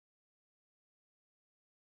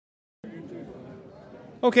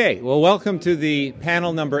Okay, well, welcome to the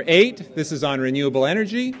panel number 8. This is on renewable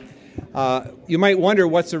energy. You might wonder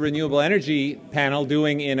what's a renewable energy panel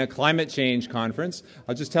doing in a climate change conference.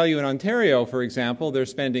 I'll just tell you, in Ontario, for example, they're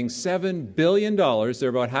spending $7 billion, they're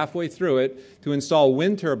about halfway through it, to install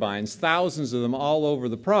wind turbines, thousands of them all over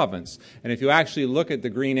the province. And if you actually look at the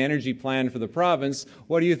green energy plan for the province,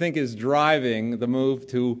 what do you think is driving the move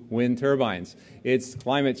to wind turbines? It's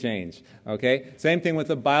climate change, okay? Same thing with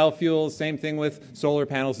the biofuels, same thing with solar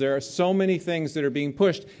panels. There are so many things that are being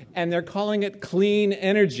pushed, and they're calling it clean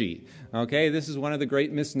energy. Okay, this is one of the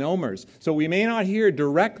great misnomers. So we may not hear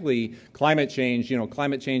directly climate change,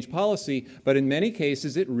 climate change policy, but in many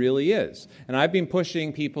cases it really is. And I've been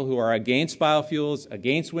pushing people who are against biofuels,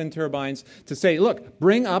 against wind turbines, to say, look,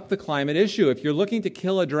 bring up the climate issue. If you're looking to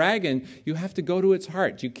kill a dragon, you have to go to its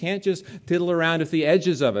heart. You can't just tiddle around at the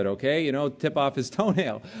edges of it, okay? Tip off his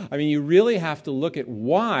toenail. I mean, you really have to look at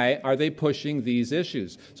why are they pushing these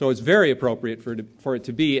issues. So it's very appropriate for it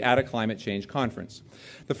to be at a climate change conference.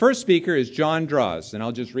 The first speaker is John Droz, and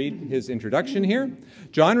I'll just read his introduction here.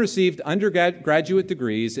 John received undergraduate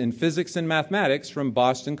degrees in physics and mathematics from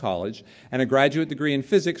Boston College and a graduate degree in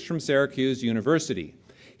physics from Syracuse University.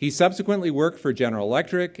 He subsequently worked for General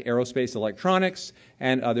Electric, Aerospace Electronics,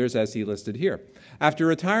 and others as he listed here. After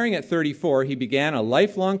retiring at 34, he began a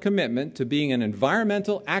lifelong commitment to being an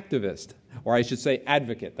environmental activist, or I should say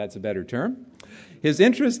advocate, that's a better term. His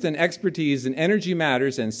interest and expertise in energy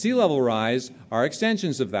matters and sea level rise are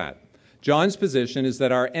extensions of that. John's position is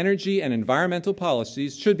that our energy and environmental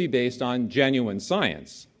policies should be based on genuine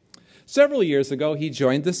science. Several years ago, he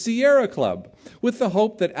joined the Sierra Club with the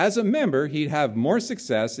hope that as a member, he'd have more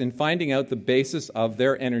success in finding out the basis of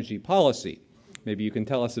their energy policy. Maybe you can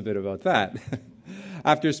tell us a bit about that.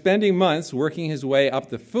 After spending months working his way up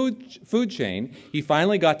the food chain, he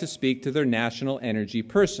finally got to speak to their national energy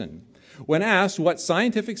person. When asked what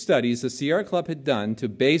scientific studies the Sierra Club had done to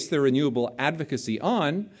base their renewable advocacy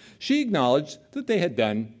on, she acknowledged that they had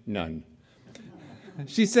done none.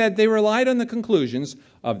 She said they relied on the conclusions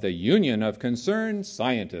of the Union of Concerned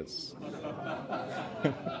Scientists.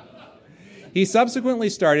 He subsequently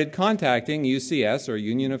started contacting UCS, or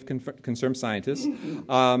Union of Concerned Scientists,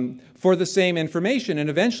 for the same information and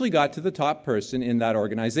eventually got to the top person in that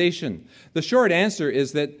organization. The short answer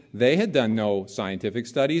is that they had done no scientific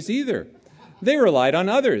studies either. They relied on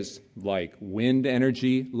others, like wind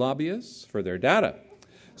energy lobbyists, for their data.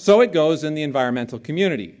 So it goes in the environmental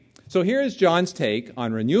community. So here is John's take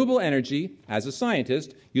on renewable energy as a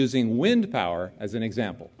scientist using wind power as an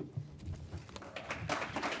example.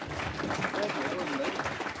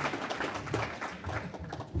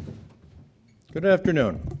 Good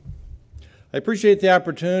afternoon. I appreciate the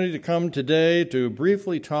opportunity to come today to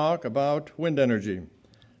briefly talk about wind energy. I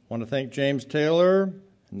want to thank James Taylor,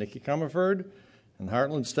 Nikki Comerford, and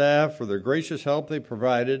Heartland staff for their gracious help they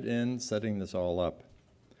provided in setting this all up.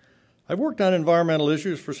 I've worked on environmental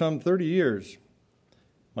issues for some 30 years.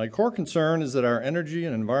 My core concern is that our energy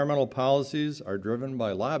and environmental policies are driven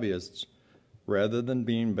by lobbyists rather than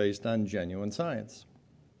being based on genuine science.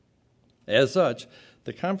 As such,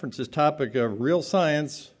 the conference's topic of real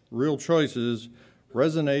science, real choices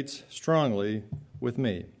resonates strongly with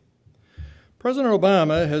me. President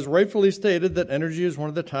Obama has rightfully stated that energy is one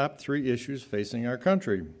of the top 3 issues facing our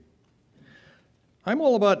country. I'm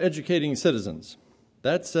all about educating citizens.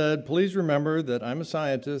 That said, please remember that I'm a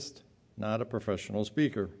scientist, not a professional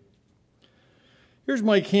speaker. Here's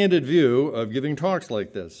my candid view of giving talks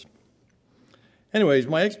like this. Anyways,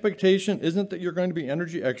 my expectation isn't that you're going to be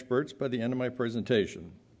energy experts by the end of my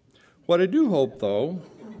presentation. What I do hope, though,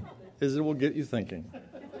 is it will get you thinking.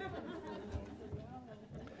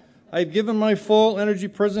 I've given my full energy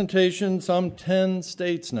presentation some 10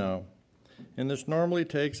 states now, and this normally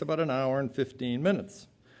takes about 1 hour and 15 minutes.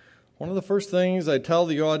 One of the first things I tell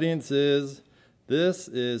the audience is, this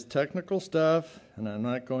is technical stuff, and I'm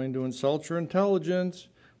not going to insult your intelligence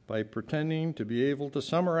by pretending to be able to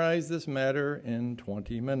summarize this matter in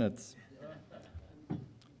 20 minutes.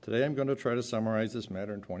 Today I'm going to try to summarize this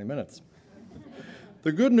matter in 20 minutes.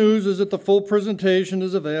 The good news is that the full presentation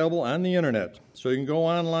is available on the internet, so you can go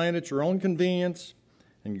online at your own convenience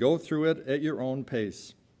and go through it at your own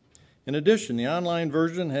pace. In addition, the online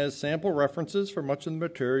version has sample references for much of the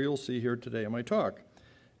material you'll see here today in my talk.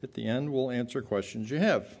 At the end, we'll answer questions you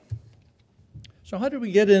have. So how did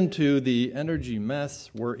we get into the energy mess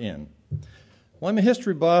we're in? Well, I'm a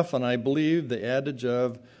history buff, and I believe the adage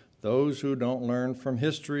of those who don't learn from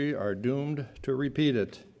history are doomed to repeat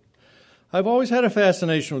it. I've always had a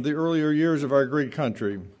fascination with the earlier years of our great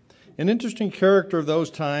country. An interesting character of those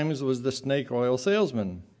times was the snake oil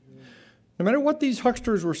salesman. No matter what these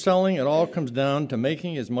hucksters were selling, it all comes down to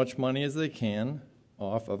making as much money as they can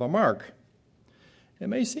off of a mark. It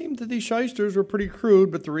may seem that these shysters were pretty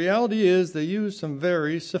crude, but the reality is they used some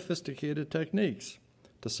very sophisticated techniques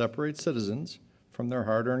to separate citizens from their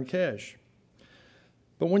hard-earned cash.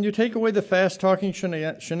 But when you take away the fast-talking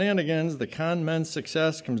shenanigans, the con men's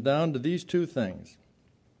success comes down to these two things.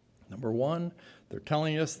 Number one, they're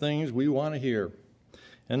telling us things we want to hear.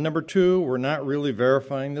 And number two, we're not really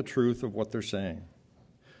verifying the truth of what they're saying.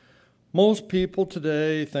 Most people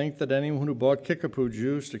today think that anyone who bought Kickapoo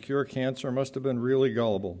juice to cure cancer must have been really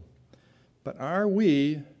gullible. But are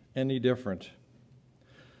we any different?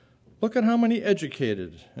 Look at how many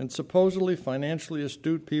educated and supposedly financially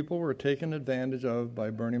astute people were taken advantage of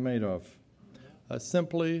by Bernie Madoff. A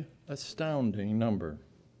simply astounding number.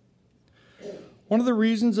 One of the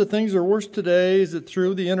reasons that things are worse today is that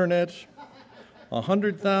through the internet,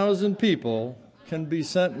 100,000 people can be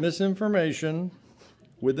sent misinformation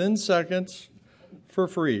within seconds for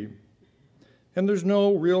free. And there's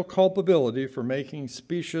no real culpability for making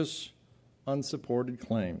specious, unsupported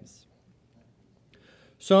claims.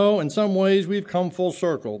 So, in some ways, we've come full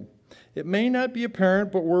circle. It may not be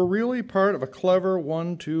apparent, but we're really part of a clever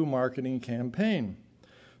 1-2 marketing campaign.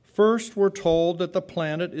 First, we're told that the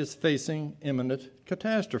planet is facing imminent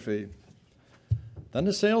catastrophe. Then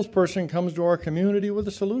the salesperson comes to our community with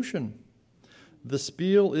a solution. The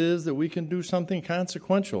spiel is that we can do something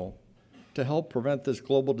consequential to help prevent this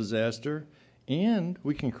global disaster, and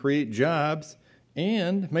we can create jobs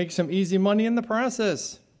and make some easy money in the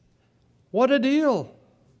process. What a deal!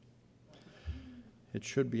 It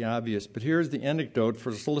should be obvious, but here's the anecdote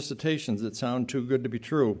for solicitations that sound too good to be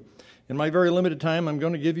true. In my very limited time, I'm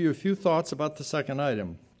going to give you a few thoughts about the second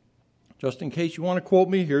item. Just in case you want to quote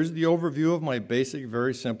me, here's the overview of my basic,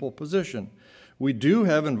 very simple position. We do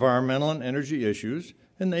have environmental and energy issues,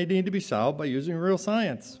 and they need to be solved by using real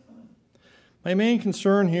science. My main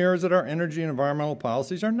concern here is that our energy and environmental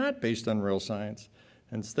policies are not based on real science.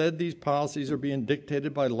 Instead, these policies are being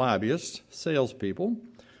dictated by lobbyists, salespeople,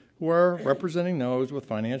 who are representing those with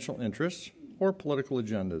financial interests or political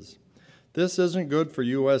agendas. This isn't good for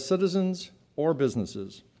U.S. citizens or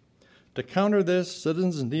businesses. To counter this,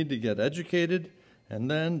 citizens need to get educated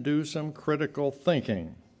and then do some critical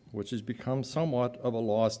thinking, which has become somewhat of a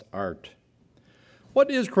lost art.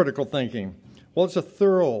 What is critical thinking? Well, it's a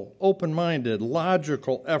thorough, open-minded,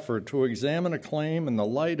 logical effort to examine a claim in the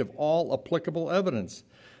light of all applicable evidence.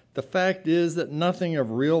 The fact is that nothing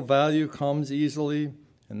of real value comes easily,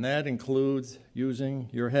 and that includes using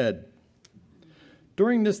your head.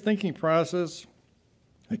 During this thinking process,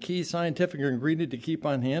 a key scientific ingredient to keep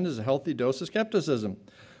on hand is a healthy dose of skepticism.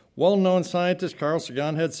 Well-known scientist Carl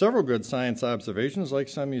Sagan had several good science observations, like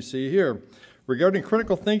some you see here. Regarding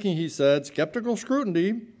critical thinking, he said, skeptical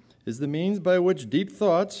scrutiny is the means by which deep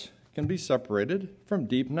thoughts can be separated from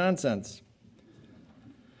deep nonsense.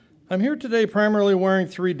 I'm here today primarily wearing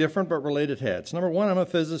three different but related hats. Number one, I'm a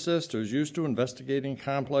physicist who's used to investigating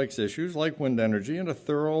complex issues like wind energy in a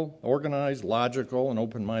thorough, organized, logical, and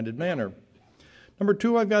open-minded manner. Number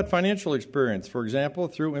two, I've got financial experience. For example,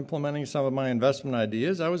 through implementing some of my investment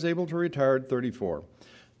ideas, I was able to retire at 34.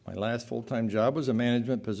 My last full-time job was a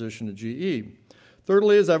management position at GE.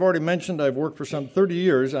 Thirdly, as I've already mentioned, I've worked for some 30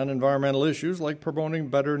 years on environmental issues like promoting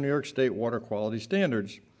better New York State water quality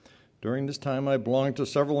standards. During this time, I belonged to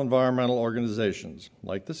several environmental organizations,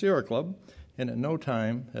 like the Sierra Club, and at no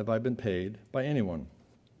time have I been paid by anyone.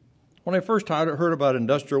 When I first heard about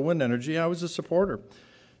industrial wind energy, I was a supporter.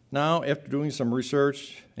 Now, after doing some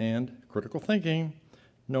research and critical thinking,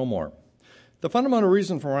 no more. The fundamental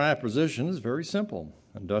reason for my opposition is very simple.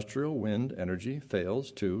 Industrial wind energy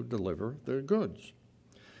fails to deliver the goods.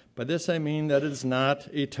 By this I mean that it is not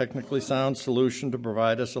a technically sound solution to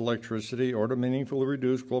provide us electricity or to meaningfully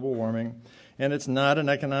reduce global warming, and it's not an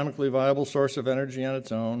economically viable source of energy on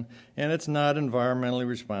its own, and it's not environmentally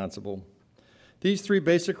responsible. These three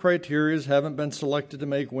basic criteria haven't been selected to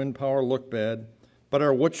make wind power look bad, but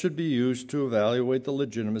are what should be used to evaluate the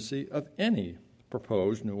legitimacy of any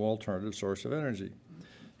proposed new alternative source of energy.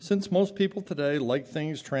 Since most people today like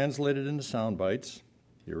things translated into sound bites,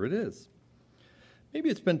 here it is. Maybe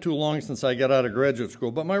it's been too long since I got out of graduate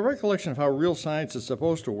school, but my recollection of how real science is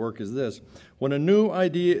supposed to work is this. When a new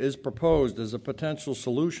idea is proposed as a potential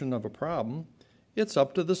solution of a problem, it's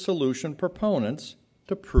up to the solution proponents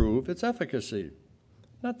to prove its efficacy,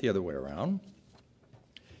 not the other way around.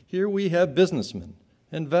 Here we have businessmen,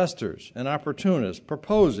 investors, and opportunists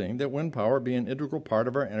proposing that wind power be an integral part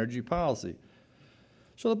of our energy policy.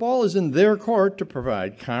 So the ball is in their court to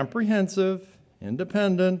provide comprehensive,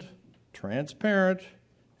 independent, transparent,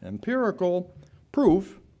 empirical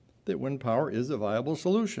proof that wind power is a viable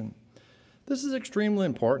solution. This is extremely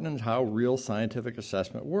important in how real scientific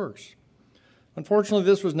assessment works. Unfortunately,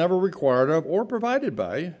 this was never required of or provided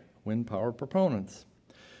by wind power proponents.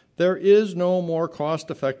 There is no more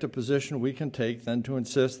cost-effective position we can take than to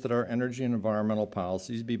insist that our energy and environmental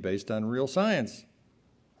policies be based on real science.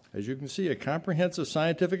 As you can see, a comprehensive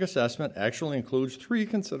scientific assessment actually includes 3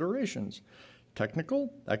 considerations: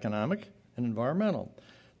 technical, economic, and environmental.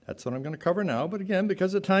 That's what I'm going to cover now, but again,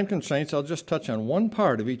 because of time constraints, I'll just touch on one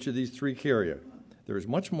part of each of these 3 key areas. There is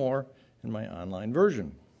much more in my online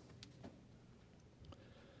version.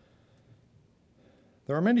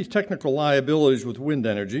 There are many technical liabilities with wind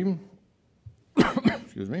energy,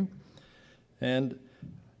 excuse me, and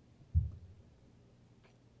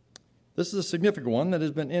this is a significant one that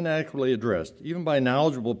has been inadequately addressed, even by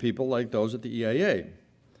knowledgeable people like those at the EIA.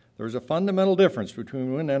 There is a fundamental difference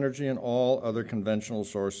between wind energy and all other conventional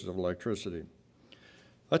sources of electricity.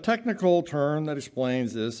 A technical term that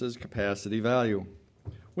explains this is capacity value.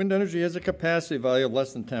 Wind energy has a capacity value of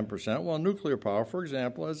less than 10%, while nuclear power, for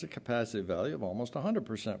example, has a capacity value of almost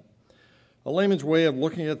 100%. A layman's way of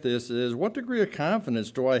looking at this is, what degree of confidence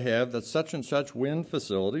do I have that such and such wind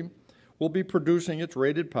facility will be producing its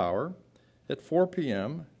rated power at 4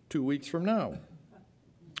 p.m. 2 weeks from now?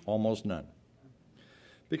 Almost none.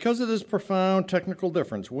 Because of this profound technical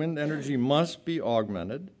difference, wind energy must be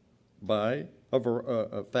augmented by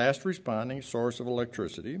a fast-responding source of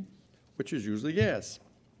electricity, which is usually gas.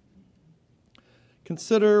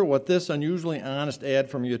 Consider what this unusually honest ad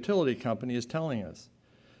from a utility company is telling us.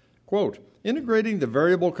 Quote, integrating the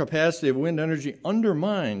variable capacity of wind energy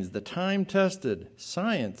undermines the time-tested,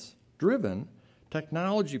 science-driven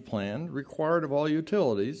technology plan required of all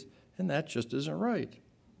utilities, and that just isn't right.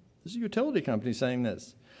 This is a utility company saying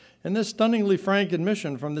this. And this stunningly frank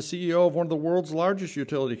admission from the CEO of one of the world's largest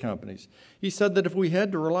utility companies. He said that if we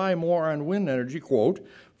had to rely more on wind energy, quote,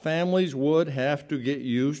 families would have to get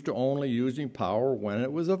used to only using power when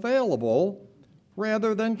it was available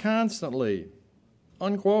rather than constantly,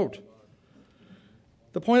 unquote.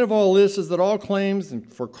 The point of all this is that all claims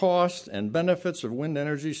for costs and benefits of wind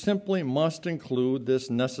energy simply must include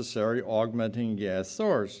this necessary augmenting gas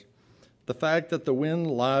source. The fact that the wind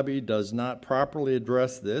lobby does not properly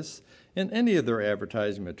address this in any of their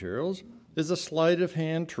advertising materials is a sleight of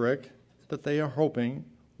hand trick that they are hoping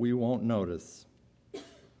we won't notice.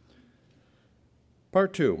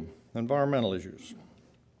 Part 2, environmental issues.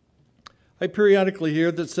 I periodically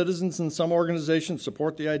hear that citizens in some organizations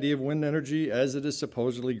support the idea of wind energy as it is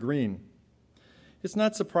supposedly green. It's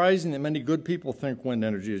not surprising that many good people think wind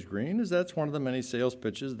energy is green, as that's one of the many sales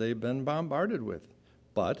pitches they've been bombarded with.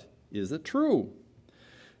 But is it true?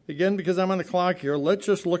 Again, because I'm on the clock here, let's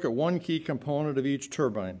just look at one key component of each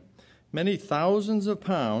turbine. Many thousands of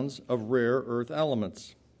pounds of rare earth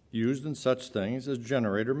elements used in such things as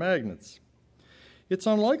generator magnets. It's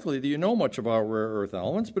unlikely that you know much about rare earth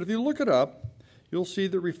elements, but if you look it up, you'll see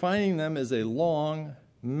that refining them is a long,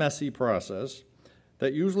 messy process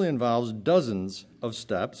that usually involves dozens of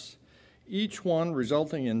steps, each one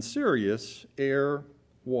resulting in serious air,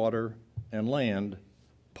 water, and land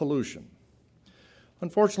pollution.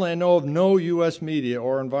 Unfortunately, I know of no U.S. media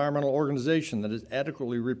or environmental organization that has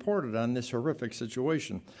adequately reported on this horrific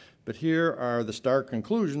situation, but here are the stark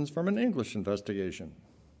conclusions from an English investigation.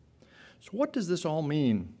 So what does this all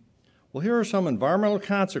mean? Well, here are some environmental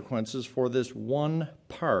consequences for this one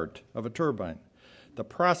part of a turbine. The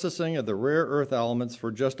processing of the rare earth elements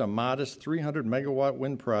for just a modest 300 megawatt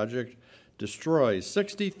wind project destroys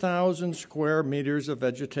 60,000 square meters of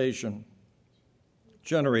vegetation,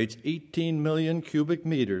 generates 18 million cubic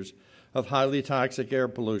meters of highly toxic air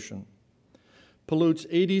pollution, pollutes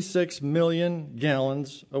 86 million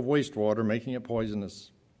gallons of wastewater, making it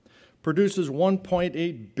poisonous, produces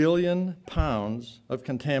 1.8 billion pounds of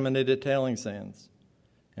contaminated tailing sands,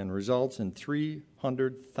 and results in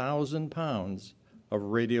 300,000 pounds of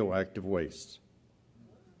radioactive waste.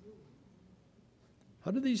 How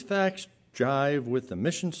do these facts jive with the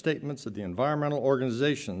mission statements of the environmental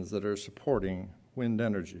organizations that are supporting wind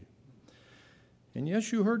energy? And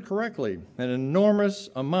yes, you heard correctly, an enormous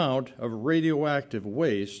amount of radioactive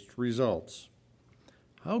waste results.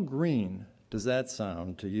 How green does that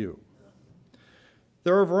sound to you?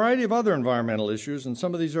 There are a variety of other environmental issues, and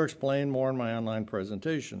some of these are explained more in my online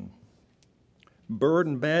presentation. Bird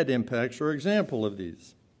and bat impacts are an example of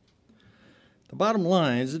these. The bottom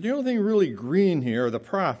line is that the only thing really green here are the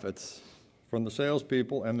profits from the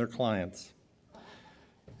salespeople and their clients.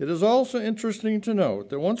 It is also interesting to note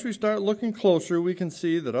that once we start looking closer, we can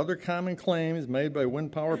see that other common claims made by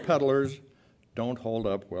wind power peddlers don't hold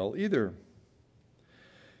up well either.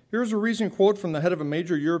 Here's a recent quote from the head of a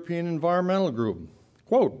major European environmental group.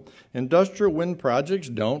 Quote, "Industrial wind projects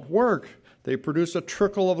don't work. They produce a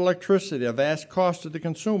trickle of electricity, a vast cost to the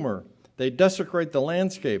consumer. They desecrate the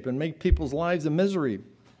landscape and make people's lives a misery.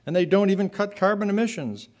 And they don't even cut carbon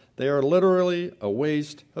emissions. They are literally a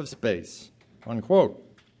waste of space." Unquote.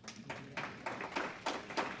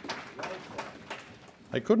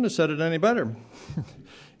 I couldn't have said it any better.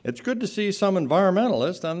 It's good to see some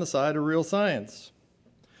environmentalists on the side of real science.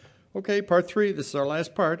 Okay, part 3, this is our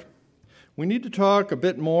last part. We need to talk a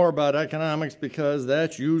bit more about economics because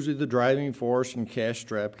that's usually the driving force in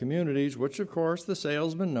cash-strapped communities, which of course the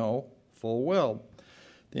salesmen know full well.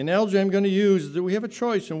 The analogy I'm going to use is that we have a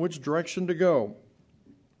choice in which direction to go.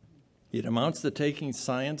 It amounts to taking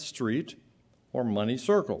Science Street or Money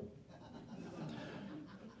Circle.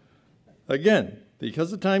 Again,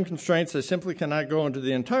 because of time constraints, I simply cannot go into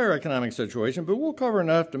the entire economic situation, but we'll cover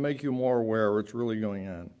enough to make you more aware of what's really going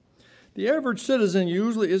on. The average citizen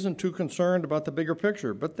usually isn't too concerned about the bigger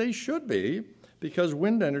picture, but they should be, because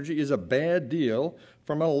wind energy is a bad deal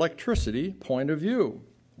from an electricity point of view.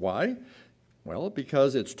 Why? Well,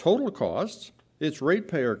 because its total costs, its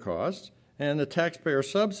ratepayer costs, and the taxpayer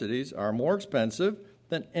subsidies are more expensive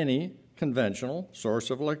than any conventional source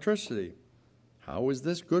of electricity. How is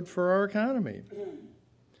this good for our economy?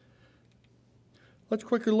 Let's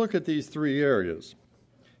quickly look at these 3 areas.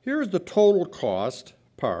 Here's the total cost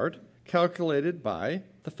part calculated by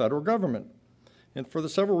the federal government. And for the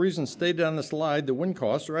several reasons stated on the slide, the wind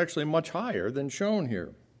costs are actually much higher than shown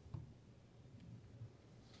here.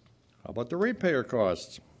 How about the ratepayer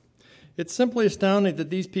costs? It's simply astounding that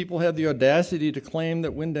these people have the audacity to claim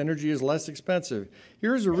that wind energy is less expensive.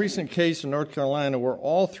 Here's a recent case in North Carolina where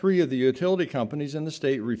all 3 of the utility companies in the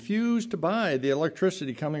state refused to buy the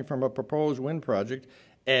electricity coming from a proposed wind project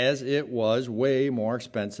as it was way more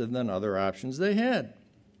expensive than other options they had.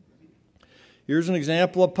 Here's an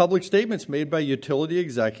example of public statements made by utility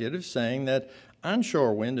executives saying that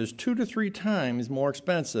onshore wind is 2 to 3 times more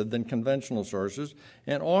expensive than conventional sources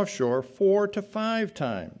and offshore 4 to 5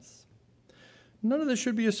 times. None of this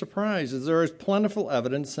should be a surprise, as there is plentiful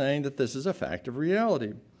evidence saying that this is a fact of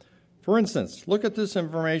reality. For instance, look at this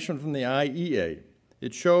information from the IEA.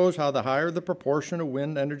 It shows how the higher the proportion of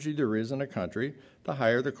wind energy there is in a country, the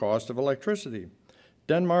higher the cost of electricity.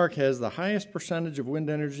 Denmark has the highest percentage of wind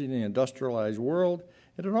energy in the industrialized world,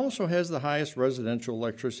 and it also has the highest residential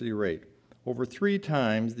electricity rate, over 3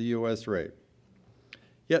 times the U.S. rate.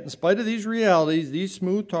 Yet in spite of these realities, these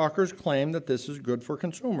smooth talkers claim that this is good for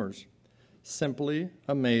consumers. Simply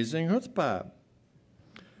amazing chutzpah.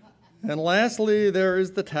 And lastly, there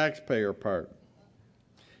is the taxpayer part.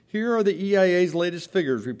 Here are the EIA's latest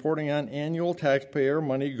figures reporting on annual taxpayer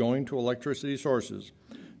money going to electricity sources.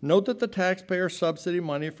 Note that the taxpayer subsidy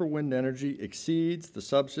money for wind energy exceeds the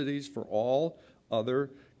subsidies for all other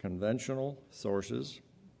conventional sources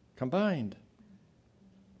combined.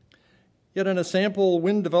 Yet in a sample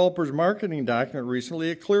wind developer's marketing document recently,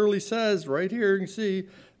 it clearly says, right here, you can see,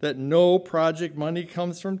 that no project money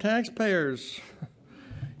comes from taxpayers.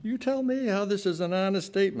 You tell me how this is an honest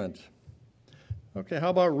statement. Okay, how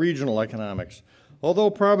about regional economics? Although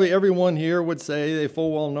probably everyone here would say they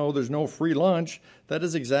full well know there's no free lunch, that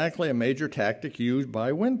is exactly a major tactic used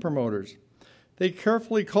by wind promoters. They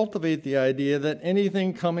carefully cultivate the idea that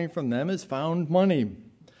anything coming from them is found money.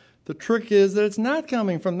 The trick is that it's not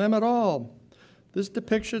coming from them at all. This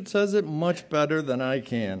depiction says it much better than I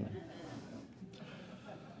can.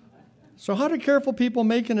 So how do careful people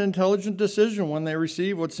make an intelligent decision when they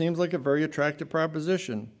receive what seems like a very attractive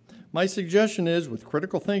proposition? My suggestion is, with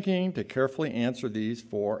critical thinking, to carefully answer these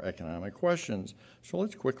 4 economic questions. So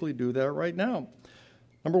let's quickly do that right now.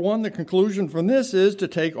 Number 1, the conclusion from this is to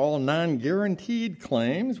take all non-guaranteed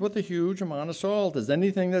claims with a huge amount of salt, as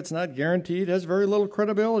anything that's not guaranteed has very little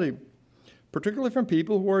credibility, particularly from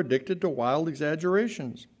people who are addicted to wild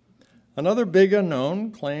exaggerations. Another big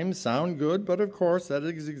unknown: claims sound good, but of course that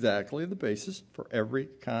is exactly the basis for every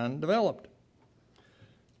con developed.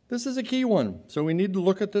 This is a key one, so we need to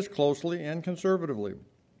look at this closely and conservatively.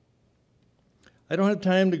 I don't have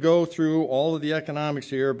time to go through all of the economics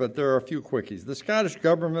here, but there are a few quickies. The Scottish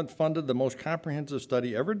government funded the most comprehensive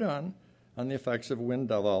study ever done on the effects of wind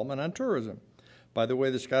development on tourism. By the way,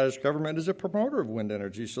 the Scottish government is a promoter of wind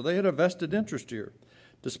energy, so they had a vested interest here.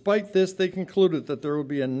 Despite this, they concluded that there would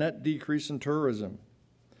be a net decrease in tourism.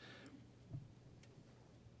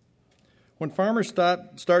 When farmers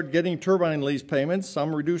start getting turbine lease payments,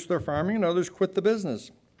 some reduce their farming and others quit the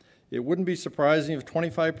business. It wouldn't be surprising if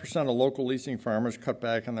 25% of local leasing farmers cut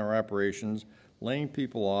back on their operations, laying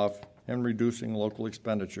people off and reducing local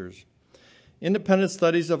expenditures. Independent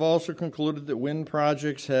studies have also concluded that wind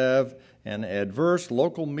projects have an adverse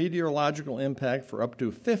local meteorological impact for up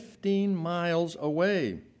to 15 miles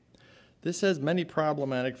away. This has many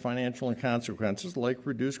problematic financial consequences, like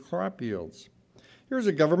reduced crop yields. Here's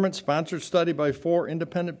a government-sponsored study by 4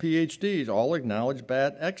 independent PhDs, all acknowledged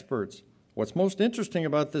bat experts. What's most interesting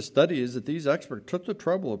about this study is that these experts took the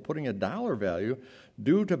trouble of putting a dollar value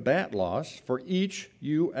due to bat loss for each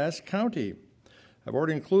U.S. county. I've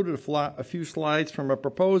already included a few slides from a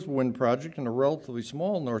proposed wind project in a relatively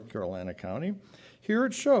small North Carolina county. Here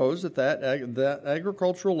it shows that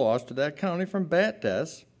agricultural loss to that county from bat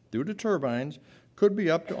deaths due to turbines could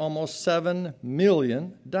be up to almost $7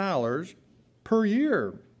 million per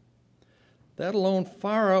year. That alone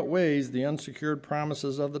far outweighs the unsecured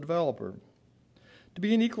promises of the developer. To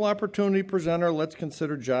be an equal opportunity presenter, let's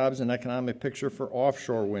consider jobs and economic picture for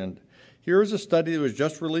offshore wind. Here is a study that was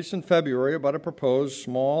just released in February about a proposed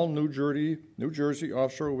small New Jersey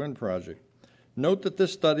offshore wind project. Note that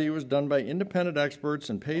this study was done by independent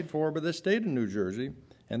experts and paid for by the state of New Jersey,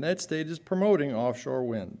 and that state is promoting offshore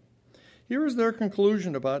wind. Here is their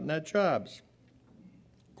conclusion about net jobs.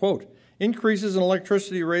 Quote, increases in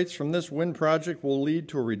electricity rates from this wind project will lead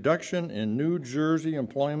to a reduction in New Jersey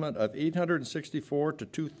employment of 864 to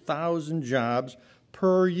 2,000 jobs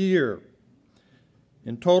per year.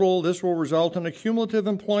 In total, this will result in a cumulative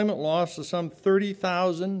employment loss of some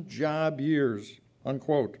 30,000 job years,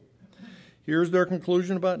 unquote. Here's their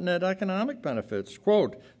conclusion about net economic benefits.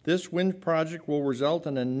 Quote, this wind project will result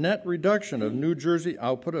in a net reduction of New Jersey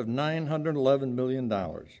output of $911 million.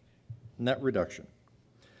 Net reduction.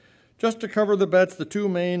 Just to cover the bets, the 2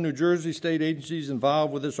 main New Jersey state agencies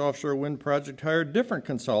involved with this offshore wind project hired different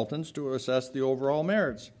consultants to assess the overall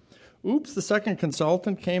merits. Oops, the second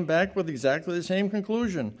consultant came back with exactly the same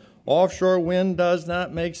conclusion. Offshore wind does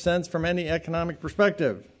not make sense from any economic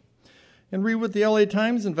perspective. And read what the LA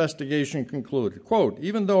Times investigation concluded. Quote,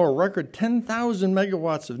 even though a record 10,000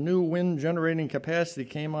 megawatts of new wind generating capacity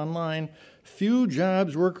came online, few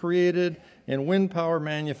jobs were created and wind power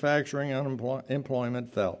manufacturing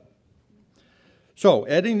unemployment fell. So,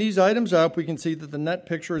 adding these items up, we can see that the net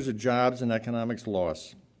picture is a jobs and economics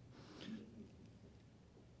loss.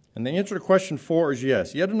 And the answer to question 4 is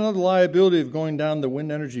yes. Yet another liability of going down the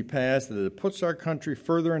wind energy path that it puts our country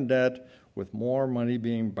further in debt with more money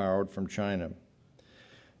being borrowed from China.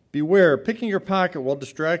 Beware, picking your pocket while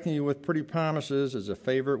distracting you with pretty promises is a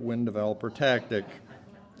favorite wind developer tactic.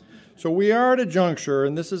 So we are at a juncture,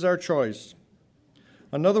 and this is our choice.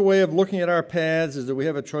 Another way of looking at our paths is that we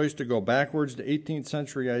have a choice to go backwards to 18th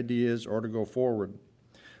century ideas or to go forward.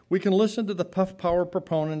 We can listen to the puff power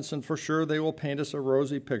proponents, and for sure they will paint us a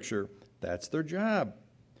rosy picture. That's their job.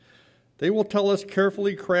 They will tell us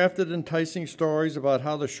carefully crafted, enticing stories about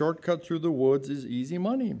how the shortcut through the woods is easy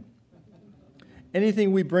money.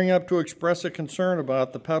 Anything we bring up to express a concern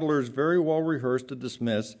about, the peddlers very well rehearsed to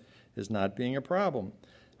dismiss as not being a problem.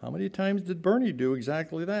 How many times did Bernie do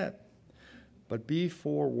exactly that? But be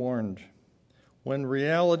forewarned. When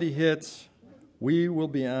reality hits, we will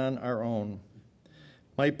be on our own.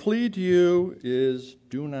 My plea to you is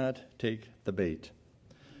do not take the bait.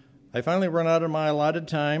 I finally run out of my allotted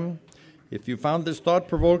time. If you found this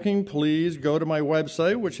thought-provoking, please go to my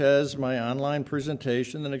website, which has my online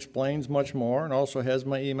presentation that explains much more and also has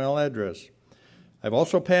my email address. I've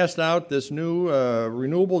also passed out this new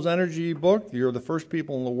renewables energy book. You're the first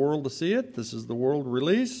people in the world to see it. This is the world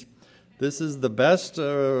release. This is the best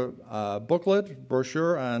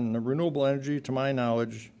brochure on renewable energy, to my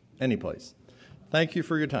knowledge, any place. Thank you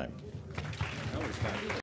for your time.